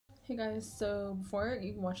Hey guys, so before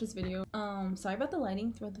you watch this video, sorry about the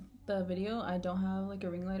lighting throughout the video. I don't have like a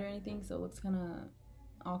ring light or anything, so it looks kind of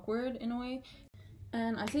awkward in a way.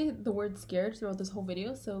 And I say the word scared throughout this whole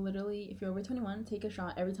video, so literally if you're over 21, take a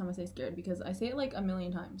shot every time I say scared because I say it like a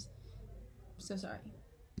million times. So sorry.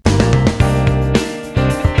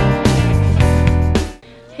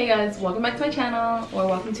 Hey guys, welcome back to my channel, or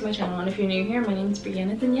welcome to my channel, and if you're new here, my name is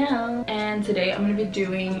Brianna, and today I'm going to be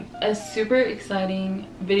doing a super exciting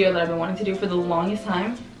video that I've been wanting to do for the longest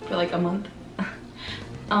time, for like a month.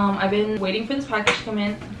 I've been waiting for this package to come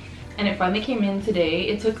in, and it finally came in today.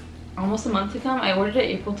 It took almost a month to come. I ordered it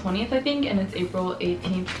April 20th, I think, and it's April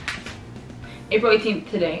 18th. April 18th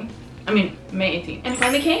today. I mean, May 18th. And it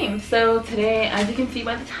finally came. So today, as you can see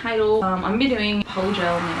by the title, I'm going to be doing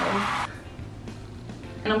polygel nails.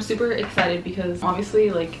 And I'm super excited because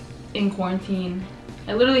obviously, like, in quarantine,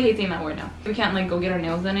 I literally hate saying that word now. We can't like go get our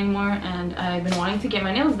nails done anymore, and I've been wanting to get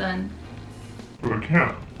my nails done, but I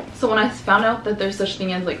can't. So when I found out that there's such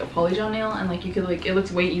thing as like a polygel nail, and like you could like, it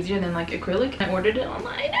looks way easier than like acrylic, I ordered it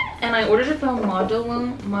online, and I ordered it from Model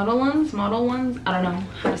Ones, I don't know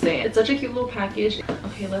how to say it. It's such a cute little package.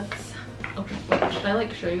 Okay, let's open it. Wait, should I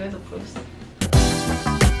like show you guys up close?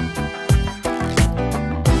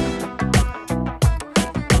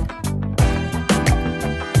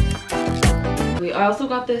 I also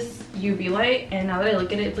got this UV light, and now that I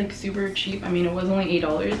look at it, it's like super cheap. I mean, it was only $8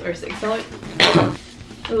 or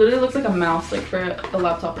 $6. It literally looks like a mouse, like for a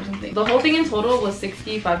laptop or something. The whole thing in total was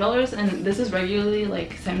 $65, and this is regularly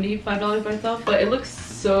like $75 by itself, but it looks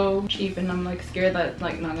so cheap, and I'm like scared that it's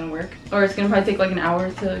like not gonna work, or it's gonna probably take like an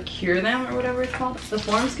hour to cure them or whatever it's called. The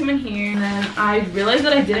forms come in here, and then I realized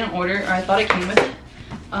that I didn't order, or I thought it came with it.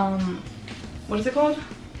 What is it called?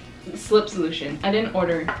 Slip solution. I didn't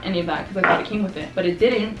order any of that because I thought it came with it, but it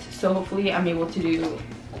didn't, so hopefully I'm able to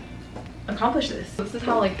accomplish this. This is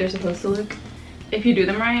how like they're supposed to look if you do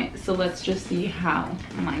them right, so let's just see how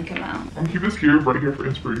mine come out. I'll keep this here right here for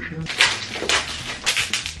inspiration.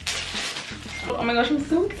 Oh my gosh, I'm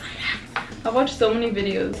so excited. I've watched so many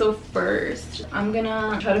videos. So first, I'm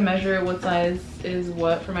gonna try to measure what size is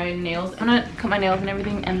what for my nails. I'm gonna cut my nails and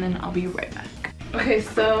everything, and then I'll be right back. Okay,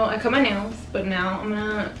 so I cut my nails, but now I'm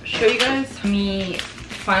gonna show you guys me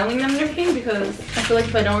filing them and everything, because I feel like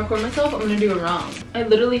if I don't record myself, I'm gonna do it wrong. I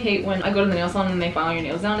literally hate when I go to the nail salon and they file your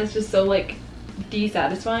nails down. It's just so like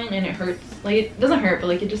dissatisfying, and it hurts. Like, it doesn't hurt, but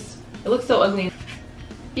like it looks so ugly.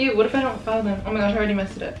 Ew, what if I don't file them? Oh my gosh, I already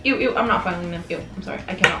messed it up. Ew, ew, I'm not filing them. Ew, I'm sorry,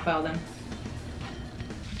 I cannot file them.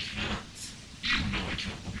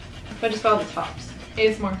 If I just file the tops.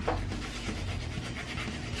 ASMR.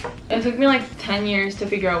 It took me like 10 years to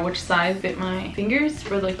figure out which size fit my fingers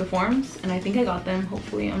for like the forms, and I think I got them.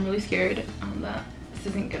 Hopefully. I'm really scared that this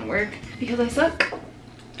isn't gonna work because I suck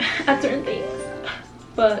at certain things.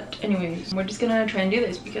 But anyways, we're just gonna try and do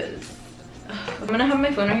this because I'm gonna have my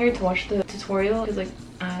phone right here to watch the tutorial, because like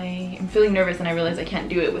I am feeling nervous and I realize I can't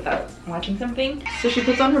do it without watching something. So she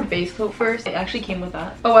puts on her base coat first. It actually came with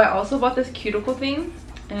that. Oh, I also bought this cuticle thing,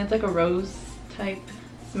 and it's like a rose type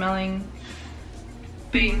smelling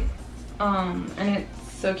thing. And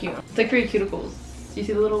it's so cute. It's like for your cuticles. Do you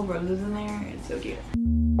see the little roses in there? It's so cute.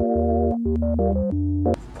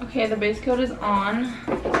 Okay, the base coat is on.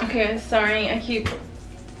 Okay, sorry, I keep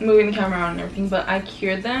moving the camera around and everything, but I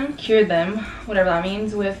cured them, whatever that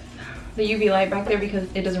means, with the UV light back there because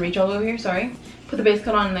it doesn't reach all over here, sorry. Put the base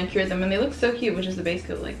coat on and then cured them, and they look so cute, which is the base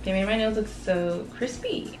coat. Like, they made my nails look so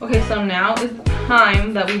crispy. Okay, so now is the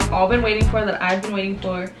time that we've all been waiting for, that I've been waiting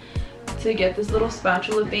for, to get this little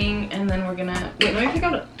spatula thing, and then we're gonna wait. Let me pick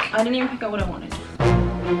out. I didn't even pick out what I wanted.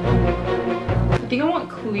 I think I want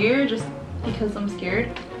clear just because I'm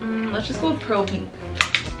scared. Let's just go with pearl pink.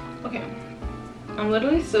 Okay, I'm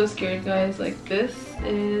literally so scared, guys. Like, this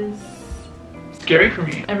is Scary for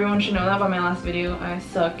me. Everyone should know that by my last video. I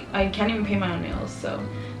suck. I can't even paint my own nails, so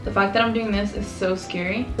the fact that I'm doing this is so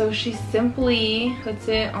scary. So she simply puts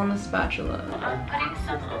it on the spatula. I'm putting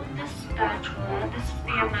some on the spatula. This is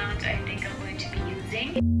the amount I think I'm going to be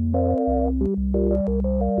using.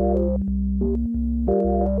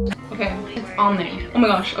 Okay, it's on there. Oh my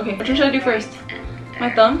gosh. Okay, which one should I do first? My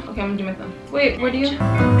thumb? Okay, I'm gonna do my thumb. Wait, where do you?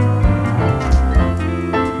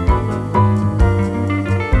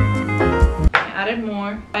 I added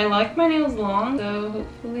more. I like my nails long, so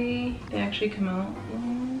hopefully they actually come out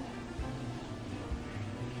long.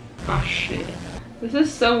 Oh shit. This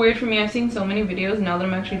is so weird for me. I've seen so many videos. Now that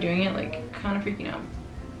I'm actually doing it, like, kind of freaking out.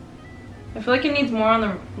 I feel like it needs more on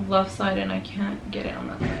the left side, and I can't get it on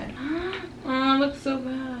that side. Oh, it looks so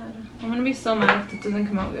bad. I'm gonna be so mad if this doesn't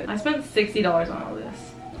come out good. I spent $60 on all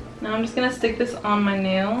this. Now I'm just gonna stick this on my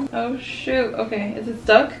nail. Oh shoot. Okay, is it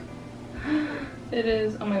stuck? It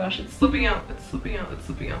is. Oh my gosh, it's slipping out. It's slipping out. It's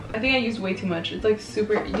slipping out. I think I used way too much. It's like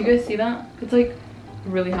super. Do you guys see that? It's like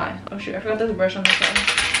really high. Oh shoot, I forgot there's a brush on this side.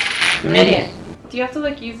 I'm an idiot. Do you have to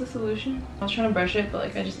like use the solution? I was trying to brush it, but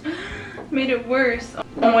like I just made it worse.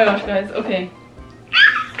 Oh my gosh, guys. Okay.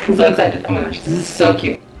 I'm so excited. Oh my gosh, this is so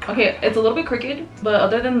cute. Okay, it's a little bit crooked, but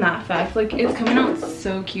other than that fact, like it's coming out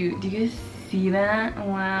so cute. Do you guys see that?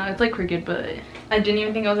 Wow, it's like crooked, but I didn't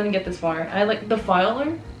even think I was gonna get this far. I like the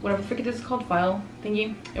filer, whatever the frick this is called, file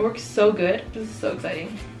thingy. It works so good. This is so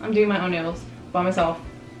exciting. I'm doing my own nails by myself.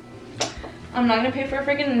 I'm not gonna pay for a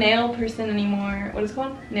freaking nail person anymore. What is it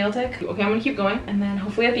called? Nail tech? Okay, I'm gonna keep going. And then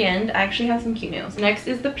hopefully at the end, I actually have some cute nails. Next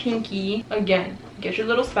is the pinky. Again, get your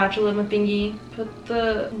little spatula thingy. Put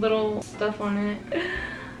the little stuff on it.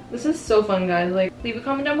 This is so fun, guys. Like, leave a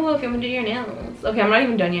comment down below if you want to do your nails. Okay, I'm not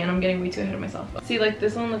even done yet and I'm getting way too ahead of myself. See, like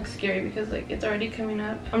this one looks scary because like it's already coming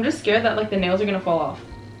up. I'm just scared that like the nails are gonna fall off.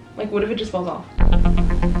 Like, what if it just falls off?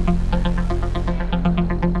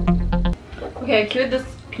 Okay, I cured this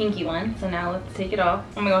pinky one, so now let's take it off.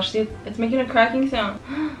 Oh my gosh, see, it's making a cracking sound.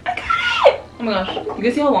 I got it! Oh my gosh, you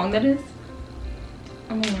guys see how long that is?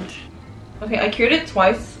 Oh my gosh. Okay, I cured it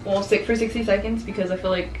twice, well, for 60 seconds because I feel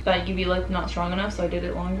like that UV light not strong enough, so I did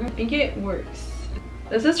it longer. I think it works.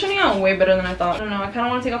 This is turning out way better than I thought. I don't know, I kind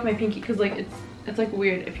of want to take off my pinky because like it's like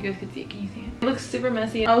weird. If you guys could see it, can you see it? It looks super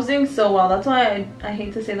messy. I was doing so well. That's why I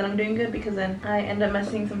hate to say that I'm doing good because then I end up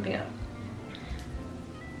messing something up.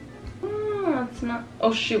 It's not.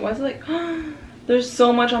 Oh shoot, why is it like there's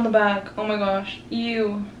so much on the back. Oh my gosh,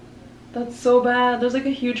 ew, that's so bad. There's like a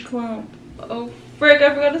huge clump. Oh frick,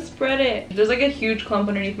 I forgot to spread it. There's like a huge clump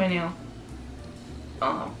underneath my nail.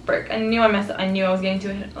 Oh frick, I knew I messed up. I knew I was getting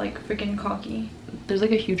too like freaking cocky. There's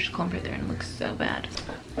like a huge clump right there and it looks so bad.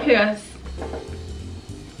 Okay guys,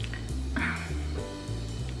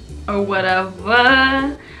 or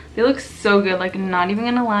whatever, they look so good. Like, not even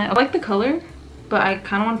gonna lie, I like the color, but I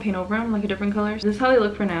kind of want to paint over them like a different color. This is how they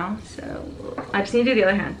look for now, so I just need to do the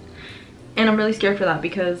other hand. And I'm really scared for that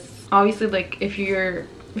because obviously like if you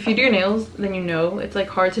do your nails, then you know it's like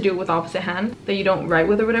hard to do it with opposite hand that you don't write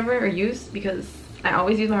with or whatever or use, because I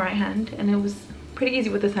always use my right hand and it was pretty easy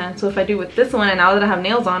with this hand. So if I do with this one, and now that I have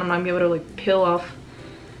nails on, I'm not gonna be able to like peel off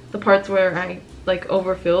the parts where I like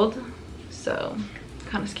overfilled, so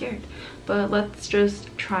kind of scared. But let's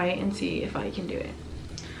just try it and see if I can do it.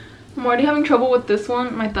 I'm already having trouble with this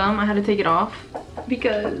one. My thumb, I had to take it off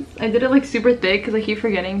because I did it like super thick because I keep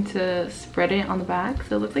forgetting to spread it on the back,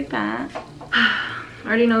 so it looks like that. I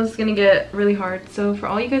already know this is gonna get really hard, so for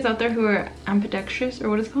all you guys out there who are ambidextrous, or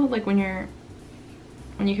what it's called, like when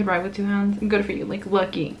you could write with two hands, good for you, like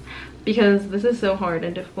lucky, because this is so hard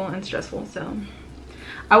and difficult and stressful. So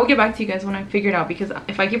I will get back to you guys when I figure it out, because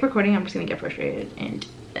if I keep recording I'm just gonna get frustrated and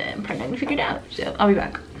I'm probably not gonna figure it out, so I'll be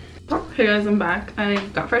back. Hey guys, I'm back. I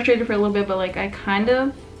got frustrated for a little bit, but like I kind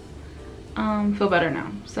of feel better now.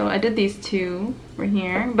 So I did these two right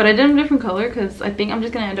here, but I did them a different color because I think I'm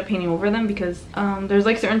just gonna end up painting over them, because there's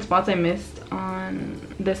like certain spots I missed on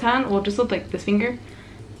this hand, well just with like this finger,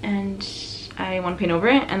 and I want to paint over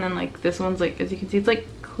it. And then like this one's like, as you can see, it's like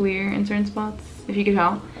clear in certain spots, if you could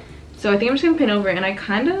tell. So I think I'm just gonna paint over it, and I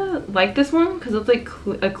kind of like this one because it's like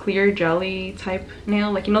a clear jelly type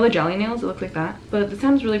nail, like you know the jelly nails, it looks like that. But this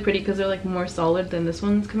one's really pretty because they're like more solid than this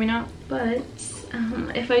one's coming out. But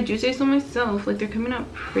if I do say so myself, like they're coming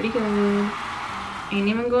out pretty good. Ain't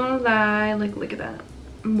even gonna lie, like look at that.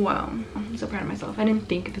 Wow, I'm so proud of myself. I didn't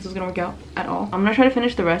think this was gonna work out at all. I'm gonna try to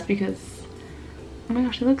finish the rest because, oh my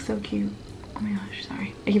gosh, they look so cute. Oh my gosh,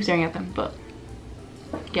 sorry, I keep staring at them. But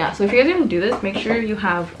yeah, so if you guys are gonna do this, make sure you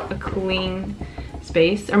have a clean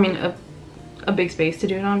space, I mean a big space to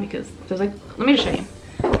do it on, because there's like, let me just show you,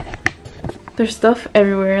 there's stuff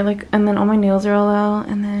everywhere, like, and then all my nails are all out,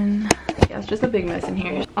 and then yeah, it's just a big mess in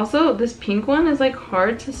here. Also, this pink one is like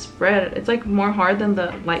hard to spread. It's like more hard than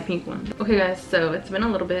the light pink one. Okay guys, so it's been a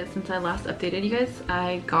little bit since I last updated you guys.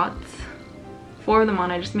 I got 4 of them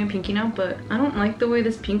on. I just made pinky now, but I don't like the way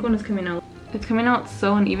this pink one is coming out. It's coming out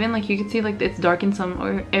so uneven. Like you can see like it's dark in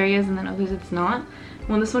some areas and then others it's not.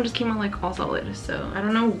 When this one just came out like all solid, so I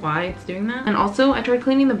don't know why it's doing that. And also I tried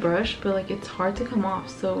cleaning the brush, but like it's hard to come off.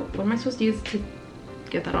 So what am I supposed to use to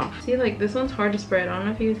get that off? See, like this one's hard to spread. I don't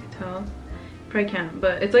know if you guys can tell. Probably can't,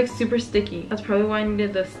 but it's like super sticky. That's probably why I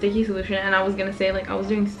needed the sticky solution. And I was gonna say like I was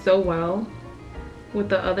doing so well with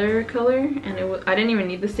the other color, and I didn't even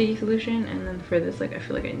need the sticky solution, and then for this like I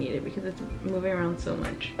feel like I need it because it's moving around so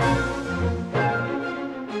much.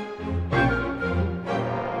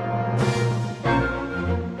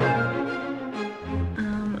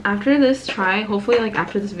 After this try, hopefully like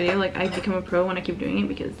after this video, like I become a pro when I keep doing it,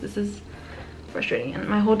 because this is frustrating. And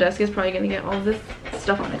my whole desk is probably gonna get all of this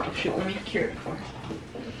stuff on it. Oh shoot, let me cure it before.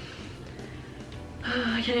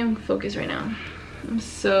 I can't even focus right now. I'm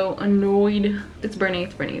so annoyed. It's burning,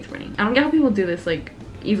 it's burning, it's burning. I don't get how people do this like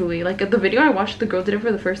easily. Like at the video I watched, the girl did it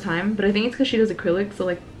for the first time, but I think it's because she does acrylics. So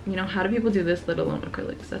like, you know, how do people do this, let alone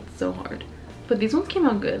acrylics? That's so hard. But these ones came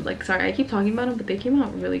out good. Like, sorry, I keep talking about them, but they came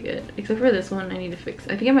out really good. Except for this one, I need to fix.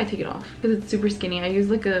 I think I might take it off because it's super skinny. I use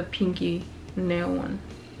like a pinky nail one.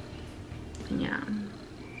 Yeah.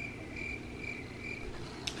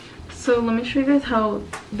 So let me show you guys how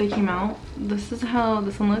they came out. This is how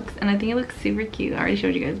this one looks, and I think it looks super cute. I already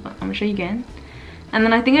showed you guys, but I'm gonna show you again. And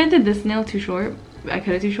then I think I did this nail too short. I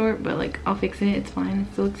cut it too short, but like I'll fix it. It's fine.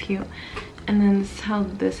 It still looks cute. And then this is how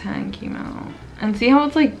this hand came out. And see how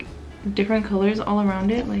it's like different colors all around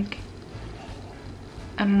it? Like,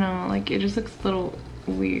 I don't know, like it just looks a little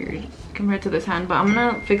weird compared to this hand. But I'm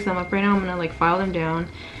gonna fix them up right now. I'm gonna like file them down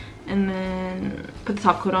and then put the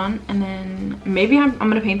top coat on, and then maybe I'm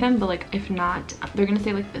gonna paint them, but like if not, they're gonna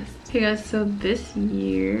stay like this. Okay guys, so this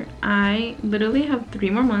year I literally have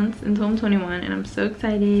 3 more months until I'm 21, and I'm so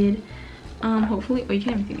excited. Hopefully, oh, you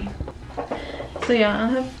can't even see me. So yeah, I'll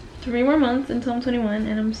have 3 more months until I'm 21,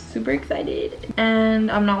 and I'm super excited.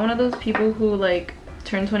 And I'm not one of those people who like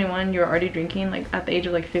turn 21, you're already drinking like at the age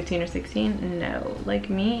of like 15 or 16. No, like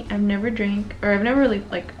me, I've never drank, or I've never really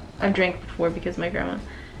like, I've drank before because my grandma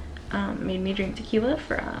made me drink tequila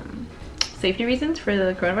for safety reasons for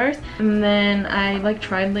the coronavirus. And then I like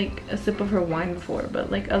tried like a sip of her wine before, but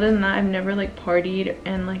like other than that, I've never like partied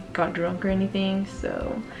and like got drunk or anything.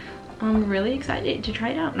 So I'm really excited to try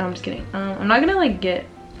it out. No, I'm just kidding. I'm not gonna like get,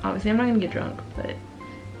 obviously I'm not gonna get drunk, but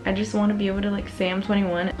I just want to be able to like say I'm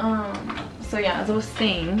 21. So yeah, as I was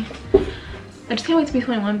saying, I just can't wait to be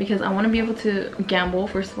 21 because I want to be able to gamble,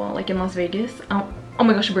 first of all, like in Las Vegas. Oh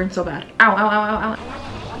my gosh, it burns so bad. Ow, ow, ow, ow, ow.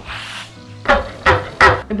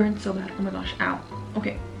 It burns so bad. Oh my gosh, ow.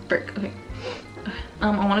 Okay, frick, okay. I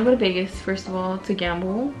want to go to Vegas, first of all, to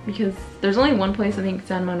gamble, because there's only one place, I think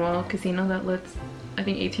San Manuel Casino, that lets, I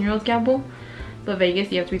think, 18-year-olds gamble. But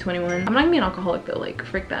Vegas, you have to be 21. I'm not gonna be an alcoholic though, like,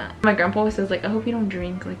 frick that. My grandpa always says, like, I hope you don't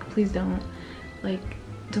drink, like, please don't. Like,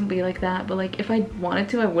 don't be like that. But like, if I wanted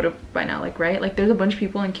to, I would have by now, like, right? Like, there's a bunch of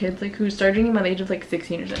people and kids, like, who start drinking by the age of, like,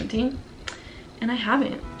 16 or 17. And I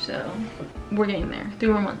haven't, so we're getting there. 3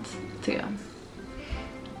 more months to go.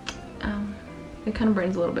 It kind of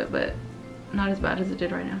burns a little bit, but not as bad as it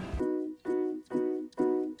did right now.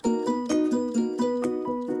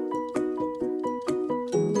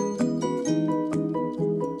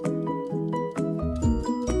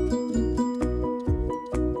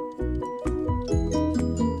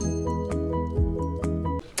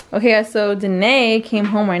 Okay guys, so Danae came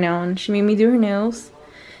home right now and she made me do her nails.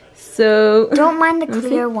 So don't mind the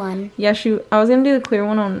clear one. Yeah, I was gonna do the clear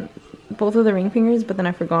one on both of the ring fingers, but then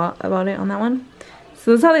I forgot about it on that one.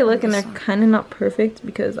 So this is how they look, and they're kind of not perfect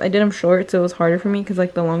because I did them short, so it was harder for me because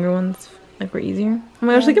like the longer ones like were easier. Oh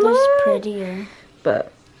my gosh, look at that! Prettier.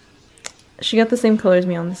 But she got the same color as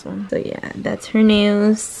me on this one. So yeah, that's her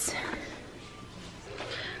nails.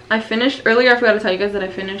 I finished earlier. I forgot to tell you guys that I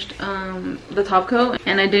finished the top coat,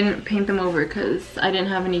 and I didn't paint them over because I didn't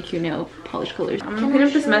have any cute nail polish colors. I'm gonna clean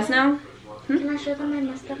up this mess now. Can I show them my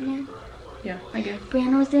messed up nail? Yeah, I guess.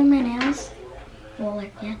 Breana was doing my nails. Well,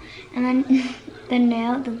 like, yeah. And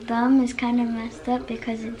then the thumb is kind of messed up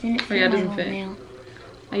because it didn't fit my whole nail.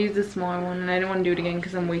 I used the smaller one, and I didn't want to do it again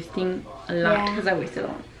because I'm wasting a lot. Because I wasted a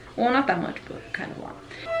lot. Well, not that much, but kind of a lot.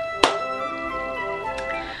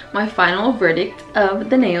 My final verdict of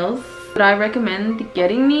the nails. Would I recommend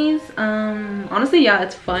getting these? Honestly, yeah,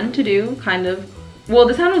 it's fun to do, kind of. Well,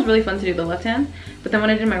 this hand was really fun to do, the left hand. But then when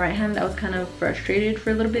I did my right hand, I was kind of frustrated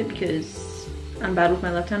for a little bit because I'm bad with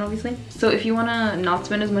my left hand, obviously. So if you want to not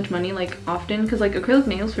spend as much money like often, because like acrylic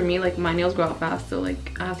nails for me, like my nails grow out fast, so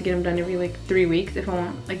like I have to get them done every like 3 weeks if I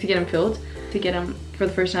want like to get them filled. To get them for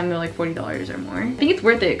the first time, they're like $40 or more. I think it's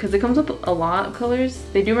worth it because it comes with a lot of colors.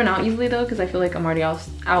 They do run out easily though, because I feel like I'm already out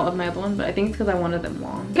of my other one, but I think it's because I wanted them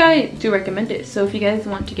long. I do recommend it, so if you guys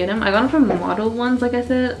want to get them, I got them from Model Ones, like I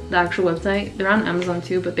said, the actual website. They're on Amazon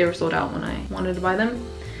too, but they were sold out when I wanted to buy them.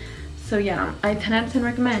 So yeah, I 10 out of 10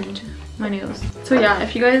 recommend my nails. So yeah,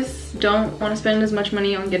 if you guys don't want to spend as much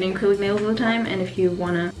money on getting acrylic nails all the time, and if you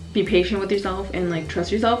want to be patient with yourself and like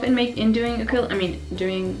trust yourself in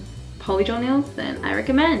doing polygel nails, then I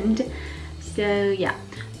recommend. So yeah,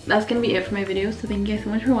 that's gonna be it for my video. So thank you guys so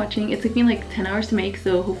much for watching. It took me like 10 hours to make,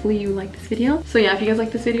 so hopefully you like this video. So yeah, if you guys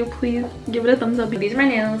like this video, please give it a thumbs up. These are my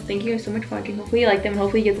nails. Thank you guys so much for watching. Hopefully you like them, and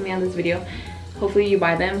hopefully you get something out of this video. Hopefully you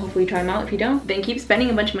buy them, hopefully you try them out. If you don't, then keep spending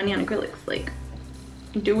a bunch of money on acrylics. Like,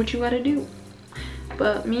 do what you gotta do.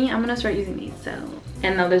 But me, I'm gonna start using these. So,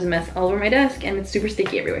 and now there's a mess all over my desk and it's super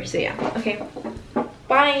sticky everywhere. So yeah, okay,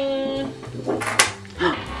 bye.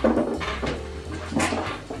 I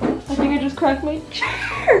think I just cracked my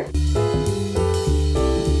chair.